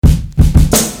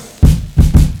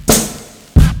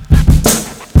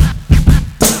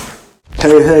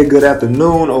Hey, good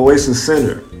afternoon, Oasis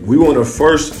Center. We want to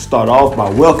first start off by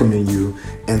welcoming you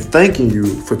and thanking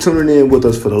you for tuning in with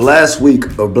us for the last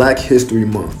week of Black History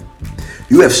Month.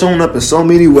 You have shown up in so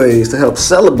many ways to help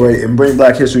celebrate and bring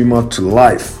Black History Month to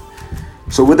life.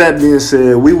 So with that being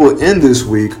said, we will end this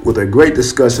week with a great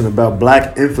discussion about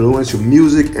Black influential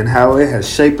music and how it has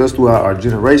shaped us throughout our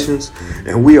generations,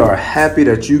 and we are happy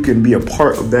that you can be a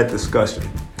part of that discussion.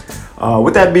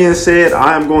 With that being said,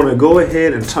 I am going to go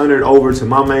ahead and turn it over to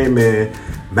my main man,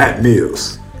 Matt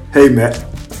Mills. Hey, Matt.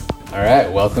 All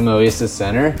right, welcome Oasis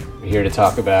Center. We're here to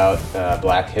talk about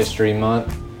Black History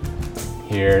Month.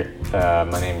 Here,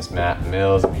 my name is Matt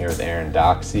Mills. I'm here with Aaron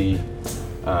Doxey.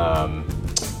 We're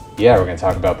going to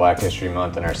talk about Black History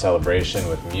Month and our celebration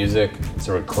with music.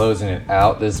 So we're closing it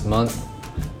out this month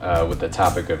with the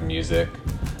topic of music.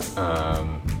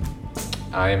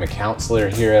 I am a counselor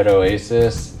here at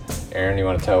Oasis. Aaron, you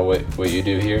want to tell what you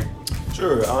do here?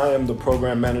 Sure. I am the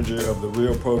program manager of the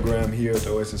REAL program here at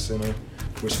the Oasis Center,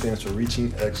 which stands for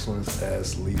Reaching Excellence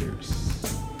as Leaders.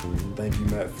 Thank you,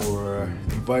 Matt, for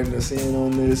inviting us in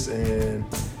on this, and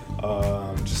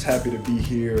just happy to be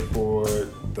here for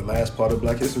the last part of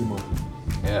Black History Month.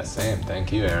 Yeah, same.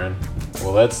 Thank you, Aaron.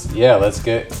 Well, let's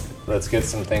get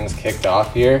some things kicked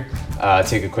off here.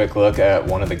 Take a quick look at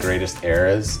one of the greatest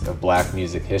eras of Black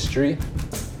music history.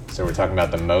 So we're talking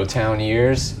about the Motown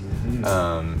years.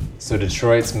 So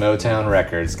Detroit's Motown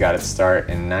Records got its start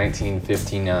in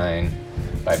 1959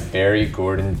 by Berry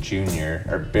Gordy Jr.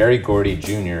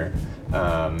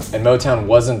 And Motown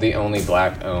wasn't the only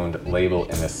Black-owned label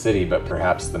in the city, but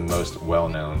perhaps the most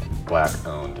well-known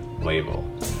Black-owned label.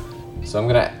 So I'm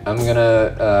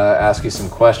gonna ask you some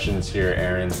questions here,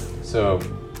 Aaron. So,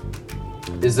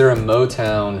 is there a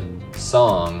Motown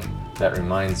song that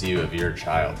reminds you of your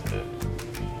childhood?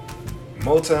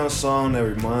 Motown song that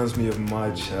reminds me of my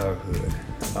childhood.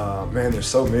 Man, there's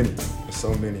so many,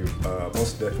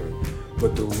 most definitely.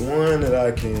 But the one that I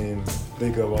can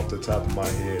think of off the top of my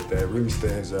head that really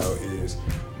stands out is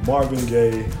Marvin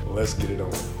Gaye, Let's Get It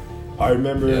On. I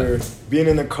remember being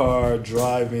in the car,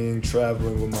 driving,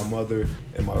 traveling with my mother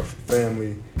and my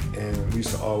family, and we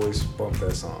used to always bump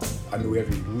that song. I knew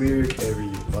every lyric,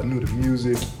 I knew the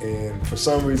music, and for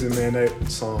some reason, man, that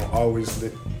song always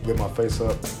lit my face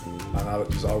up. And I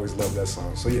just always loved that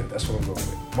song. So yeah, that's what I'm going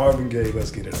with. Marvin Gaye, Let's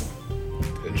Get It On.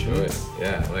 Good choice.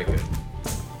 Yeah, I like it.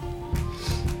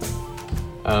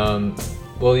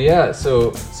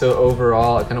 So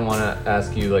overall, I kind of want to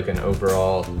ask you like an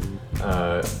overall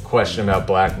question about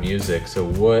Black music. So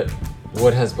what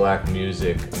has Black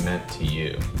music meant to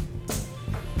you?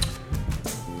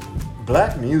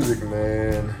 Black music,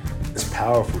 man, is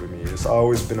powerful to me. It's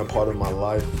always been a part of my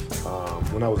life.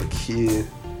 When I was a kid,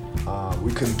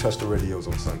 we couldn't touch the radios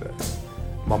on Sundays.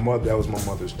 That was my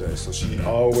mother's day, so she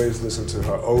always listened to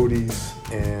her oldies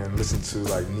and listened to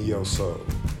like neo soul.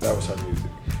 That was her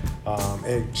music,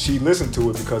 and she listened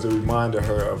to it because it reminded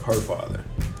her of her father.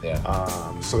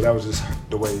 So that was just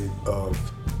the way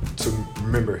to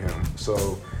remember him.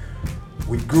 So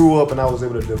we grew up, and I was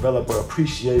able to develop an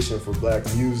appreciation for Black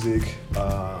music.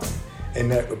 And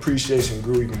that appreciation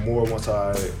grew even more once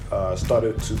I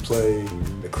started to play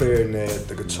the clarinet,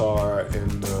 the guitar,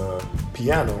 and the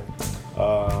piano,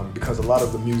 because a lot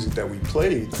of the music that we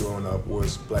played growing up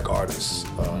was Black artists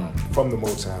from the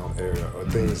Motown era or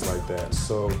things like that.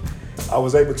 So I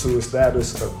was able to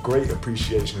establish a great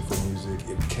appreciation for music.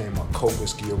 It became my coping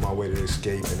skill, my way to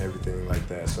escape and everything like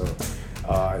that. So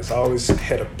it's always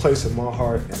had a place in my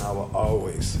heart, and I will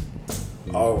always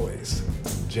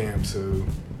jam to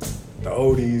the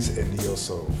oldies and neo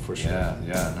soul for sure. Yeah,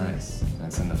 nice.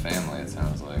 That's in the family, it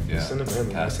sounds like. Yeah. It's in the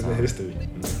family. That's in the history.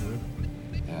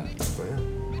 Yeah. So,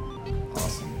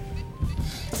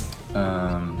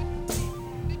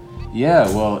 yeah.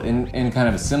 Well, in kind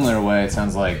of a similar way, it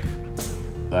sounds like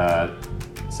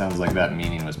that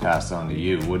meaning was passed on to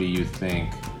you. What do you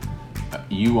think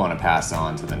you want to pass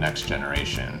on to the next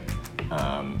generation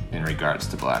in regards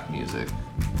to Black music?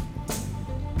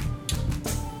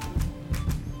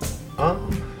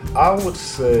 I would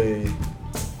say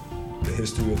the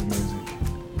history of the music,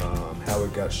 how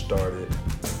it got started,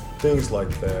 things like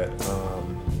that.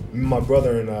 My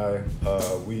brother and I,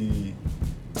 we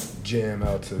jam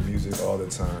out to music all the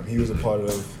time. He was a part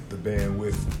of the band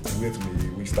with me.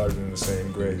 We started in the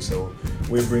same grade, so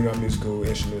we'd bring our musical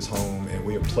instruments home and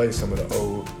we'd play some of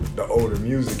the older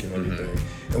music and everything.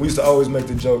 And we used to always make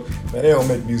the joke, man, they don't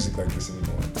make music like this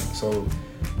anymore. So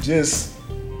just...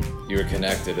 You were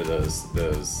connected to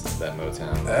that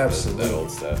Motown, absolutely, that old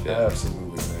stuff. Yeah.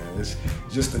 Absolutely, man. It's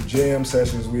just the jam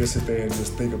sessions. We'd sit there and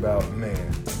just think about,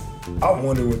 man, I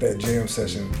wonder what that jam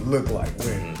session looked like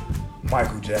when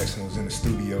Michael Jackson was in the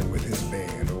studio with his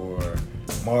band, or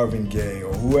Marvin Gaye,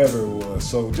 or whoever it was.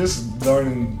 So just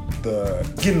getting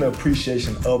the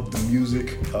appreciation of the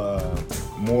music.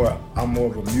 I'm more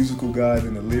of a musical guy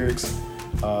than the lyrics.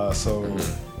 So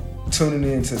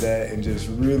tuning into that and just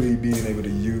really being able to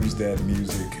use that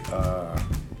music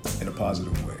in a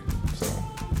positive way. So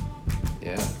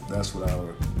yeah, that's what I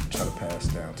would try to pass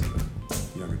down to the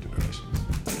younger generations.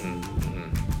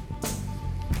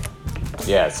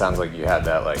 Yeah, it sounds like you had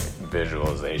that like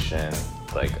visualization,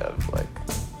 like of like,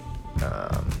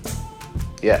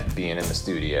 being in the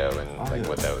studio and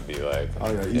what that would be like.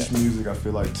 Oh yeah, each music I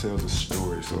feel like tells a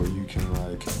story, so you can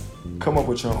like come up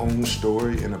with your own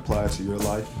story and apply it to your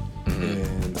life,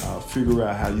 and figure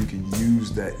out how you can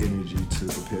use that energy to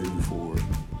propel you forward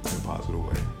in a positive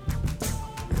way.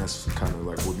 And that's kind of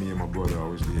like what me and my brother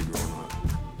always did growing up.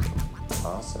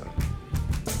 Awesome.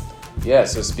 Yeah,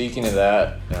 so speaking of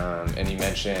that, and you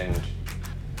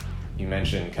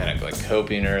mentioned kind of like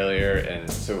coping earlier, and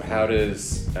so how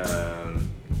does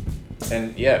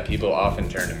people often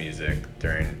turn to music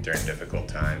during difficult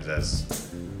times as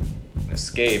an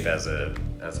escape, as a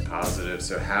positive.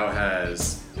 So how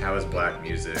has Black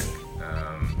music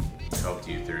helped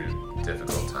you through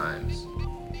difficult times?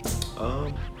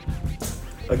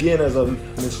 Again, as I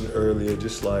mentioned earlier,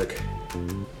 just like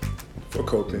for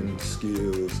coping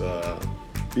skills,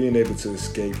 being able to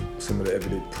escape some of the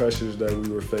everyday pressures that we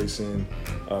were facing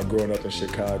growing up in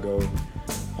Chicago.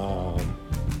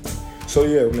 So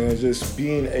yeah, man, just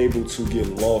being able to get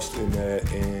lost in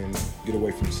that and get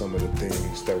away from some of the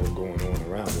things that were going on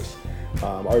around us.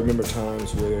 I remember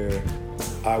times where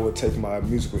I would take my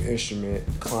musical instrument,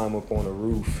 climb up on a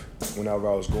roof whenever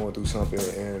I was going through something,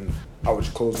 and I would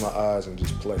just close my eyes and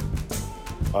just play.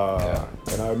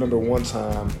 And I remember one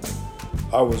time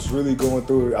I was really going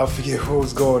through it. I forget what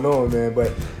was going on, man,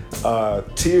 but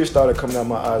tears started coming out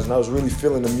my eyes, and I was really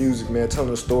feeling the music, man,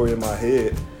 telling a story in my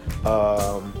head,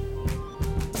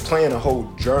 playing a whole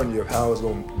journey of how I was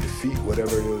going to defeat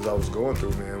whatever it is I was going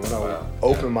through, man. When I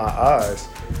opened my eyes,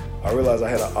 I realized I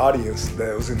had an audience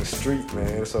that was in the street,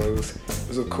 man. So it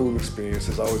was a cool experience.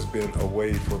 It's always been a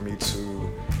way for me to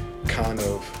kind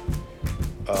of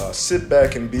sit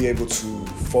back and be able to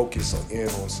focus in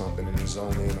on something and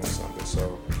zone in on something.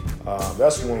 So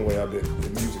that's one way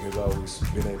music has always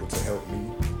been able to help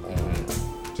me,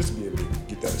 just to be able to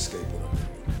get that escape when I'm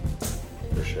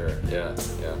in. For sure, yeah.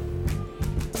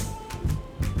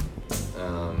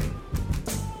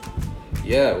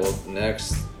 Well,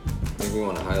 next, I think we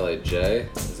want to highlight Jay.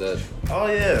 Is that? Oh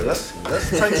yeah, let's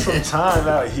take some time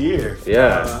out here.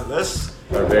 Yeah, let's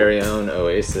our very own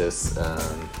Oasis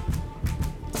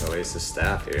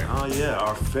staff here. Oh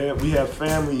yeah, we have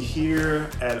family here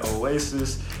at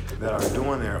Oasis that are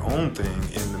doing their own thing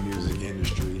in the music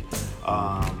industry.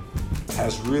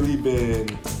 Has really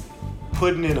been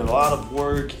putting in a lot of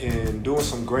work and doing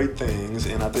some great things,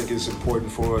 and I think it's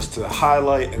important for us to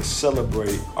highlight and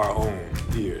celebrate our own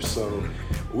here. So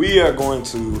we are going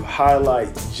to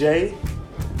highlight Jay,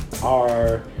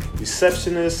 our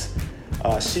receptionist.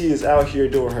 She is out here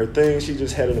doing her thing. She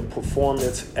just had a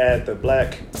performance at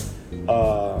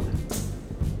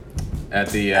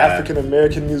the African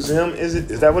American Museum.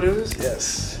 Is that what it is?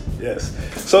 Yes.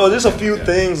 So just a few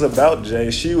things about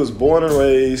Jay. She was born and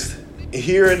raised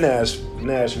here in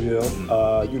Nashville,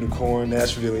 Unicorn,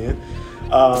 Nashvillian.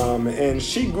 And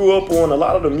she grew up on a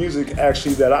lot of the music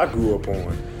actually that I grew up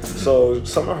on. So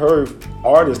some of her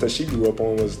artists that she grew up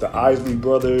on was the Isley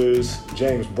Brothers,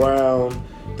 James Brown,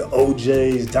 the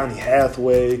OJs, Donny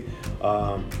Hathaway.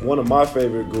 One of my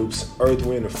favorite groups, Earth,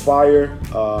 Wind & Fire,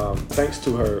 thanks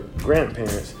to her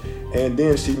grandparents. And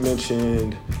then she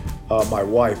mentioned my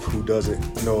wife, who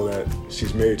doesn't know that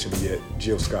she's married to me yet,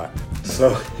 Jill Scott.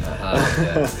 So,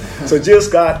 so Jill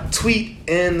Scott, Tweet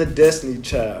and the Destiny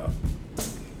Child.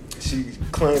 She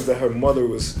claims that her mother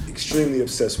was extremely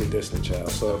obsessed with Destiny Child.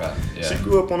 So she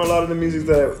grew up on a lot of the music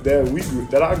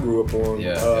that I grew up on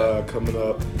coming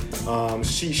up.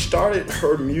 She started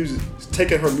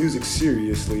taking her music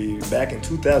seriously back in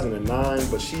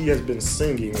 2009, but she has been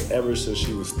singing ever since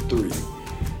she was 3.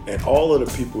 And all of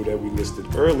the people that we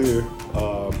listed earlier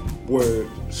were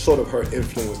sort of her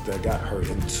influence that got her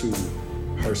into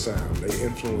her sound. They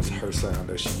influenced her sound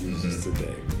that she uses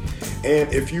today.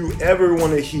 And if you ever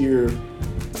want to hear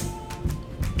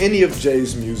any of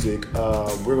Jay's music,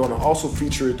 we're going to also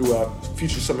feature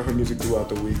some of her music throughout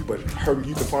the week. But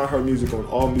you can find her music on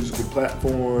all musical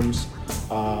platforms,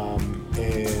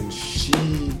 and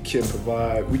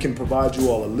we can provide you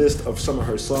all a list of some of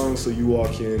her songs, so you all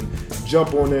can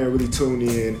jump on there and really tune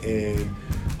in and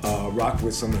rock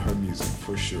with some of her music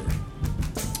for sure.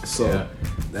 So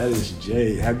That is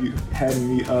Jay. Have you had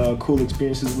any cool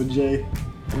experiences with Jay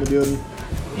in the building?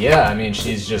 Yeah, I mean,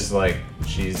 she's just like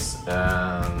she's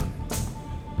the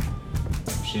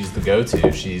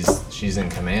go-to. She's in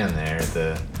command there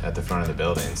at the front of the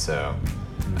building. So,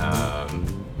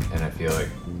 and I feel like,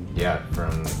 yeah,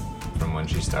 from when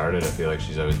she started, I feel like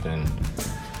she's always been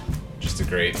just a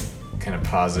great kind of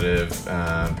positive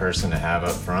person to have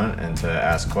up front and to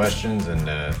ask questions and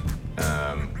to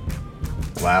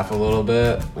laugh a little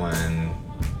bit when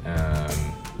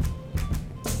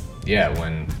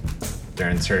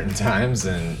during certain times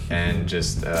and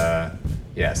just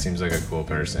seems like a cool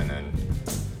person, and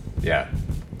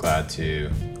glad to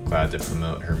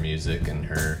promote her music and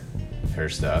her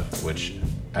stuff, which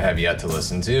I have yet to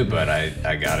listen to, but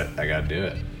I gotta do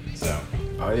it. So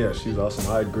oh yeah, she's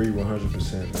awesome. I agree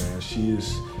 100%, man. She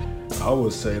is, I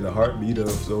would say, the heartbeat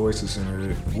of the Oasis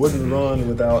Center. It wouldn't run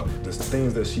without the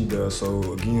things that she does.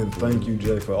 So again, thank you,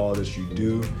 Jay, for all that you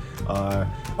do.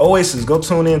 Oasis, go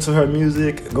tune into her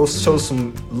music. Go show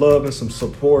some love and some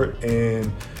support,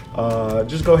 and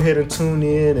just go ahead and tune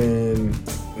in. And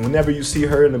whenever you see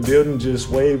her in the building, just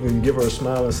wave and give her a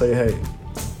smile and say, hey.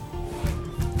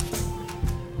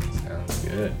 Sounds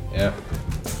good. Yeah.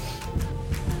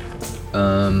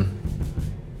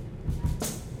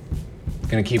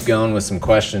 Gonna keep going with some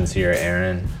questions here,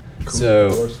 Aaron. Cool, so,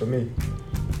 works for me.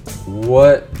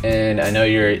 And I know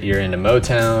you're into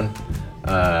Motown,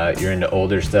 you're into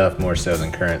older stuff more so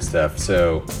than current stuff.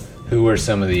 So, who are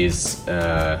some of these,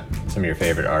 some of your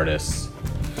favorite artists?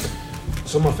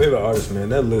 So my favorite artists, man,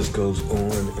 that list goes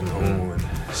on and on.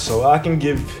 So I'll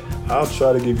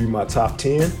try to give you my top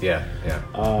 10. Yeah.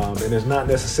 And it's not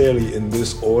necessarily in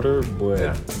this order,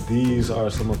 but these are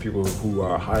some of the people who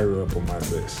are higher up on my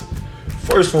list.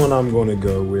 First one I'm going to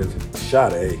go with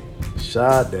Sade.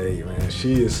 Sade, man,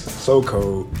 she is so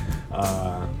cold.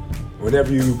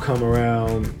 Whenever you come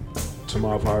around to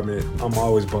my apartment, I'm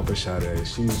always bumping Sade.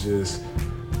 She's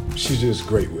just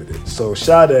great with it. So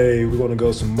Sade, we're going to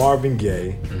go some Marvin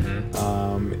Gaye.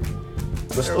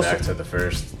 Let's go back to the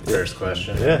first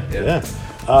question. Yeah.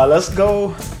 Let's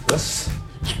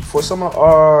for some of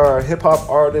our hip hop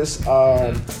artists.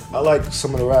 I like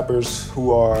some of the rappers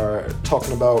who are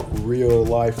talking about real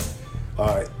life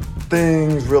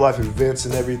things, real life events,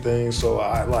 and everything. So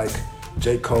I like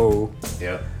J. Cole.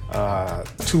 Yeah.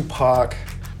 Tupac.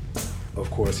 Of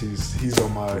course, he's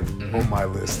on my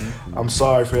list. I'm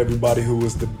sorry for everybody who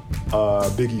was the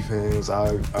Biggie fans.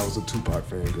 I was a Tupac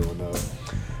fan growing up.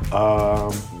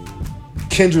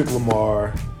 Kendrick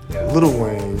Lamar, Lil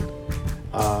Wayne.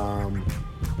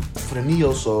 For the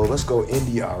neo soul, let's go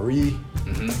India.Arie.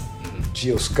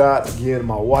 Jill Scott, again,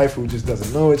 my wife who just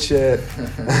doesn't know it yet.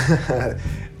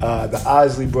 The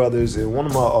Isley Brothers, and one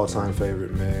of my all-time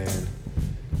favorite, man,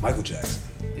 Michael Jackson.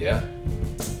 Yeah.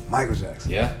 Michael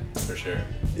Jackson. Yeah, for sure.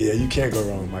 Yeah, you can't go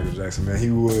wrong with Michael Jackson, man. He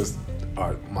was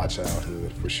my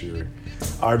childhood, for sure.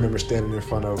 I remember standing in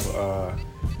front of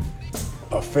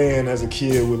a fan as a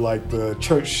kid with like the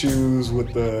church shoes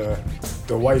with the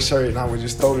white shirt, and I would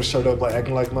just throw the shirt up like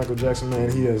acting like Michael Jackson. Man,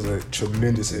 he has a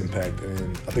tremendous impact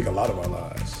in, I think, a lot of our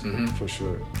lives, for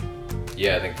sure.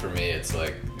 Yeah, I think for me it's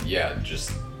like,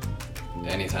 just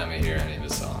anytime I hear any of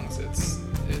his songs, it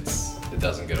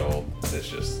doesn't get old. It's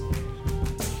just.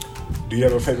 Do you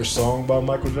have a favorite song by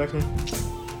Michael Jackson?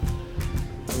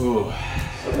 Ooh.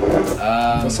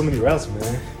 Go so many routes,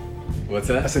 man. What's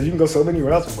that? I said you can go so many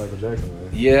routes with Michael Jackson, man.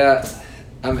 Yeah.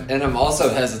 I'm also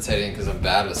hesitating because I'm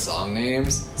bad with song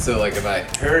names. So like if I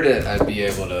heard it, I'd be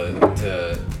able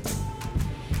to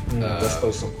let's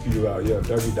throw some few out. Yeah,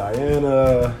 Dirty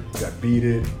Diana, got Beat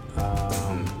It.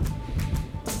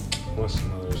 What's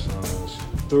some other songs?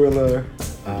 Thriller.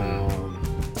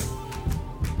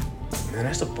 Man,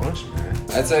 that's a bunch, man.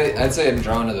 I'd say I'm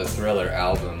drawn to the Thriller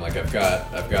album. Like I've got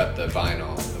the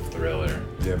vinyl of Thriller.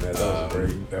 Yeah, man,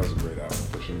 that was a great album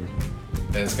for sure.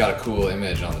 And it's got a cool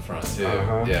image on the front too.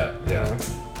 Yeah.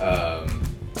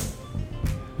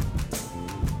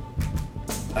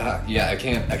 I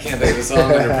can't think of the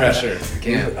song under pressure. I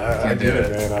can't do it,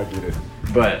 man. I get it.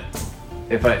 But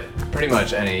if I pretty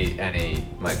much any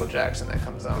Michael Jackson that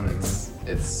comes on,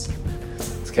 it's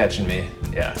catching me.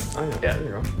 Yeah. Oh, yeah.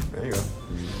 There you go.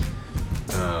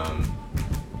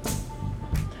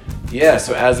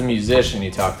 So as a musician,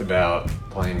 you talked about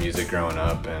playing music growing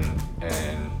up, and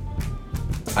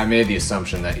I made the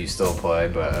assumption that you still play,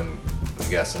 but I'm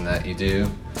guessing that you do.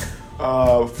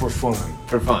 For fun.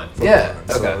 For fun. Okay.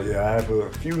 So I have a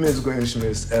few musical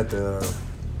instruments at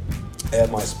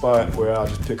my spot where I'll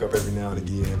just pick up every now and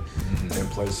again and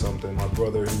play something. My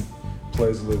brother, he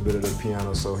plays a little bit of the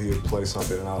piano, so he'll play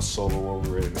something and I'll solo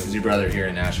over it. Is your brother here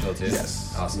in Nashville too?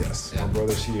 Yes. Awesome. Yes. Yeah. My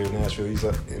brother's here in Nashville. He's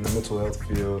in the mental health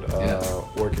field,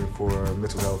 working for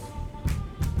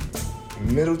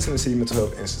Middle Tennessee Mental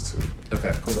Health Institute.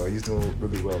 Okay, cool. So he's doing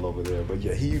really well over there. But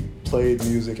yeah, he played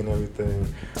music and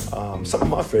everything. Some of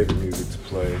my favorite music to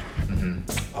play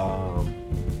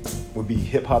would be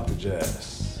hip hop to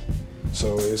jazz.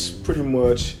 So it's pretty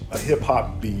much a hip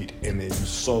hop beat, and then you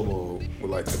solo with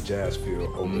like a jazz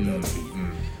feel over that beat.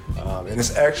 And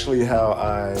it's actually how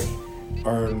I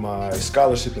earned my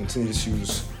scholarship in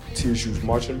TSU's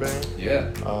marching band.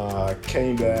 Yeah. I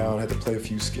came down, had to play a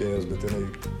few scales, but then they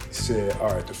said, all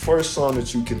right, the first song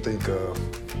that you can think of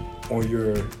on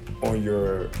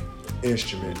your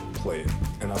instrument, play it.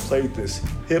 And I played this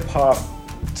hip hop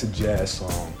to jazz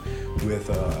song with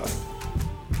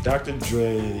Dr.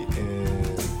 Dre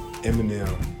and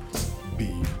Eminem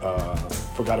beat.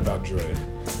 Forgot About Dre.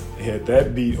 It had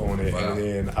that beat on it, and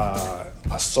then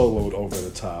I soloed over the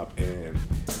top. And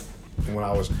when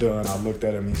I was done, I looked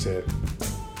at him. He said,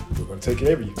 "We're gonna take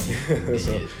care of you."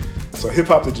 so hip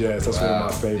hop to jazz. That's one of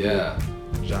my favorite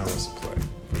genres to play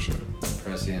for sure.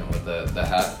 Prescient with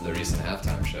the recent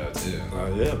halftime show too.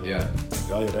 Yeah.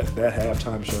 Oh yeah, that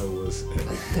halftime show was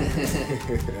epic.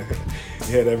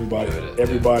 He had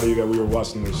everybody that we were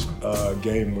watching this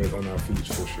game with on our feet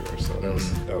for sure. So that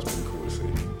was pretty cool to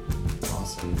see.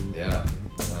 Awesome. Yeah.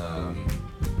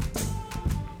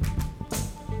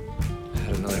 I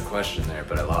had another question there,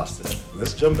 but I lost it.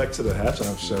 Let's jump back to the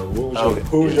halftime show.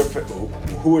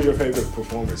 Who was your favorite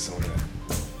performance on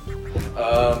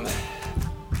that?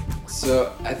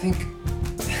 So I think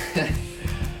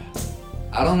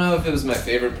I don't know if it was my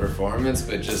favorite performance,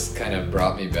 but just kind of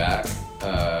brought me back.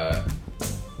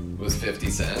 Was 50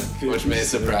 Cent, which may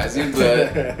surprise you,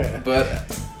 but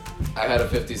I had a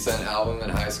 50 Cent album in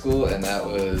high school, and that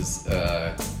was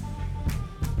that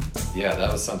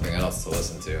was something else to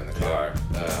listen to in the car.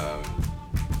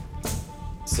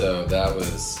 So that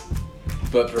was,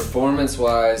 but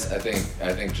performance-wise, I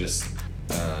think just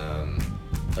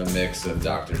a mix of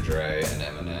Dr. Dre and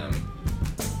Eminem.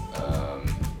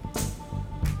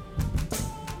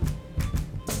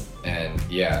 And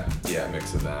a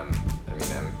mix of them. I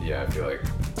mean, I feel like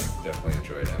definitely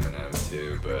enjoyed Eminem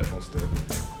too, but Most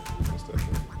definitely.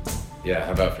 yeah.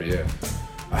 How about for you?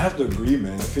 I have to agree,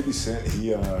 man. 50 Cent,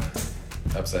 he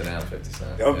Upside down 50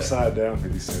 Cent. upside down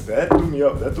 50 Cent. That threw me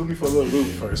up. That threw me for a little loop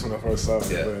first when I first saw it.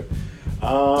 Yeah.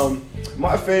 But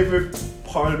my favorite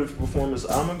part of the performance,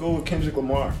 I'm gonna go with Kendrick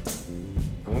Lamar.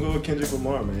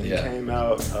 Man. He came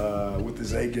out with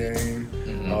his A game.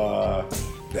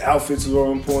 The outfits were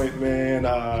on point, man.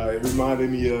 It reminded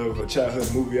me of a childhood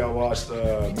movie I watched,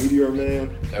 Meteor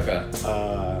Man. Okay.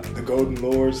 The Golden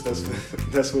Lords. That's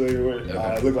what they were.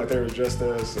 Okay. It looked like they were dressed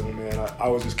as. And man, I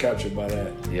was just captured by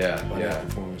that. That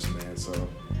performance, man. So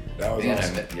that was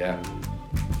awesome.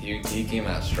 He came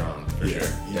out strong for sure.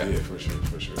 He did for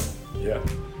sure. Yeah.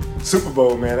 Super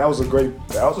Bowl, man. That was a great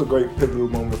pivotal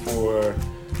moment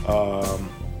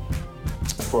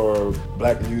for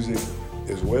black music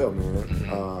as well, man.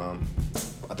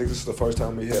 I think this is the first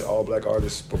time we had all black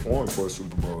artists perform for a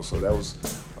Super Bowl, so that was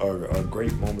a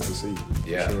great moment to see.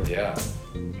 Yeah. Sure.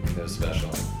 It was special.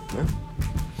 Yeah.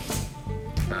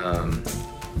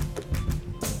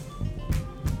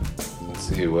 Let's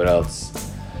see what else.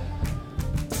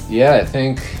 Yeah, I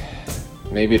think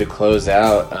maybe to close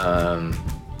out,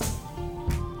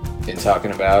 in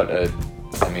talking about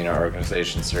our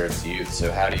organization serves youth, so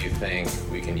how do you think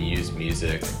we can use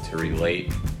music to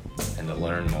relate and to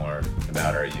learn more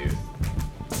about our youth?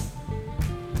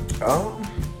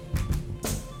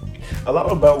 A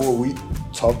lot about what we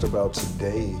talked about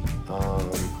today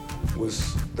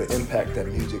was the impact that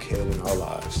music had in our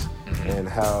lives and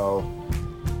how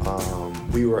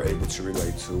we were able to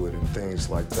relate to it and things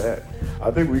like that. I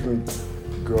think we can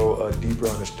grow a deeper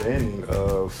understanding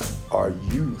of our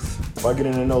youth by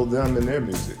getting to know them and their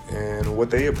music and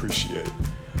what they appreciate.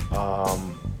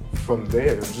 From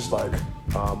there, just like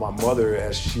my mother,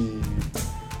 as she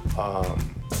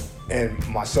and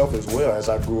myself as well, as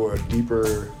I grew a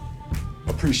deeper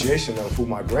appreciation of who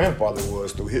my grandfather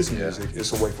was through his music,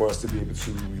 it's a way for us to be able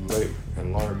to relate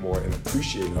and learn more and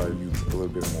appreciate our youth a little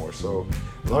bit more. So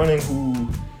learning who,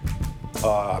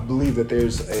 I believe that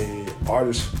there's a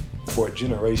artist for a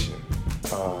generation.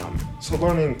 So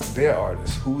learning their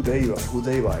artists, who they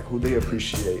like, who they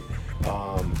appreciate,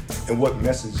 and what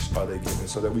message are they giving,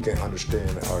 so that we can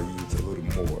understand our youth a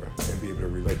little more and be able to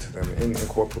relate to them and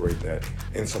incorporate that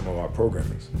in some of our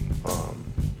programming.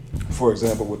 for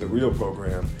example, with the Rio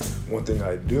program, one thing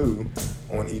I do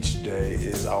on each day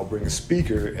is I'll bring a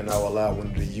speaker and I'll allow one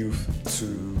of the youth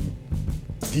to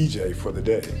DJ for the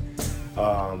day.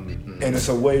 And it's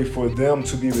a way for them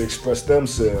to be able to express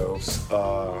themselves.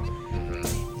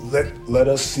 Let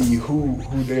us see who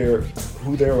they're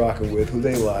rocking with, who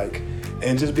they like,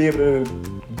 and just be able to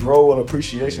grow an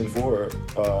appreciation for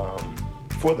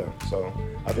them. So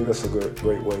I think that's a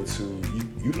great way to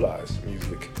utilize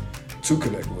music to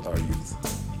connect with our youth.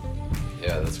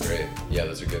 Yeah, that's great. Yeah,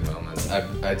 those are good moments.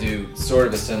 I do sort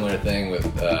of a similar thing with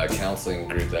a counseling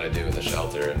group that I do in the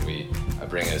shelter, and I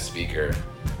bring in a speaker,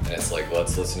 and it's like,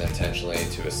 let's listen intentionally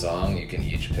to a song. You can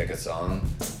each pick a song,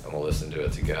 and we'll listen to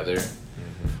it together,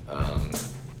 and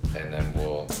then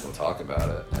we'll talk about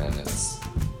it. And it's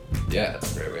a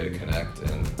great way to connect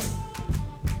and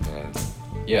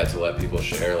to let people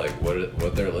share like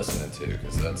what they're listening to,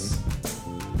 because that's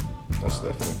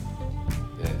definitely.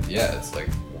 Yeah, it's like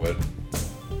what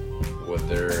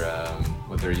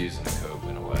they're using to cope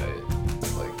in a way,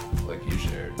 like you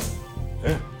shared.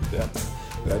 Yeah,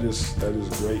 that is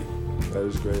great. That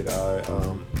is great. I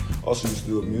also used to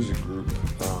do a music group.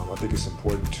 I think it's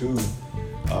important too,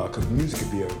 because music can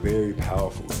be a very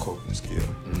powerful coping skill.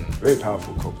 Very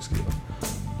powerful coping skill.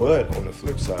 But on the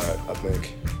flip side, I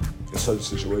think in certain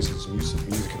situations,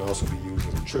 music can also be used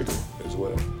as a trigger as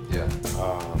well. Yeah.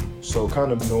 So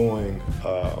kind of knowing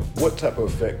what type of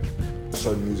effect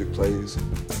certain music plays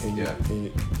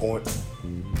on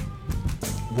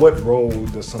what role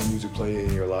does some music play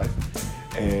in your life,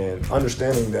 and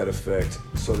understanding that effect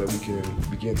so that we can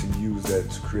begin to use that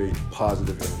to create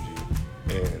positive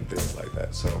energy and things like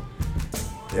that. So,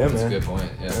 yeah, that's man. a good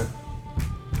point. Yeah.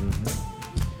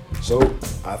 So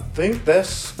I think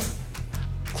that's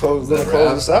gonna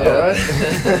close us out, right?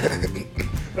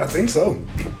 I think so.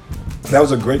 That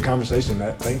was a great conversation,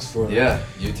 Matt. Thanks for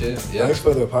you too. Yeah. Thanks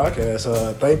for the podcast.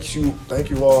 Thank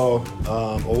you all,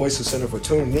 Oasis Center, for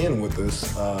tuning in with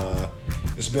us.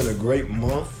 It's been a great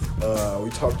month. We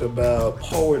talked about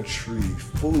poetry,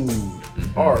 food,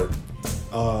 art,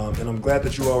 and I'm glad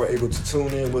that you all were able to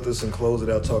tune in with us and close it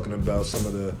out talking about some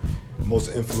of the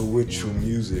most influential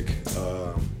music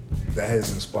that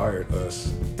has inspired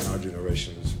us in our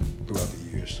generations throughout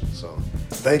the years. So,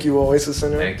 thank you, Oasis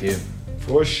Center. Thank you.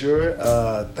 For sure.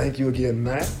 Thank you again,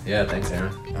 Matt. Yeah, thanks,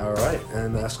 Aaron. All right,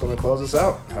 and that's going to close us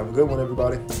out. Have a good one,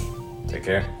 everybody. Take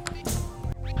care.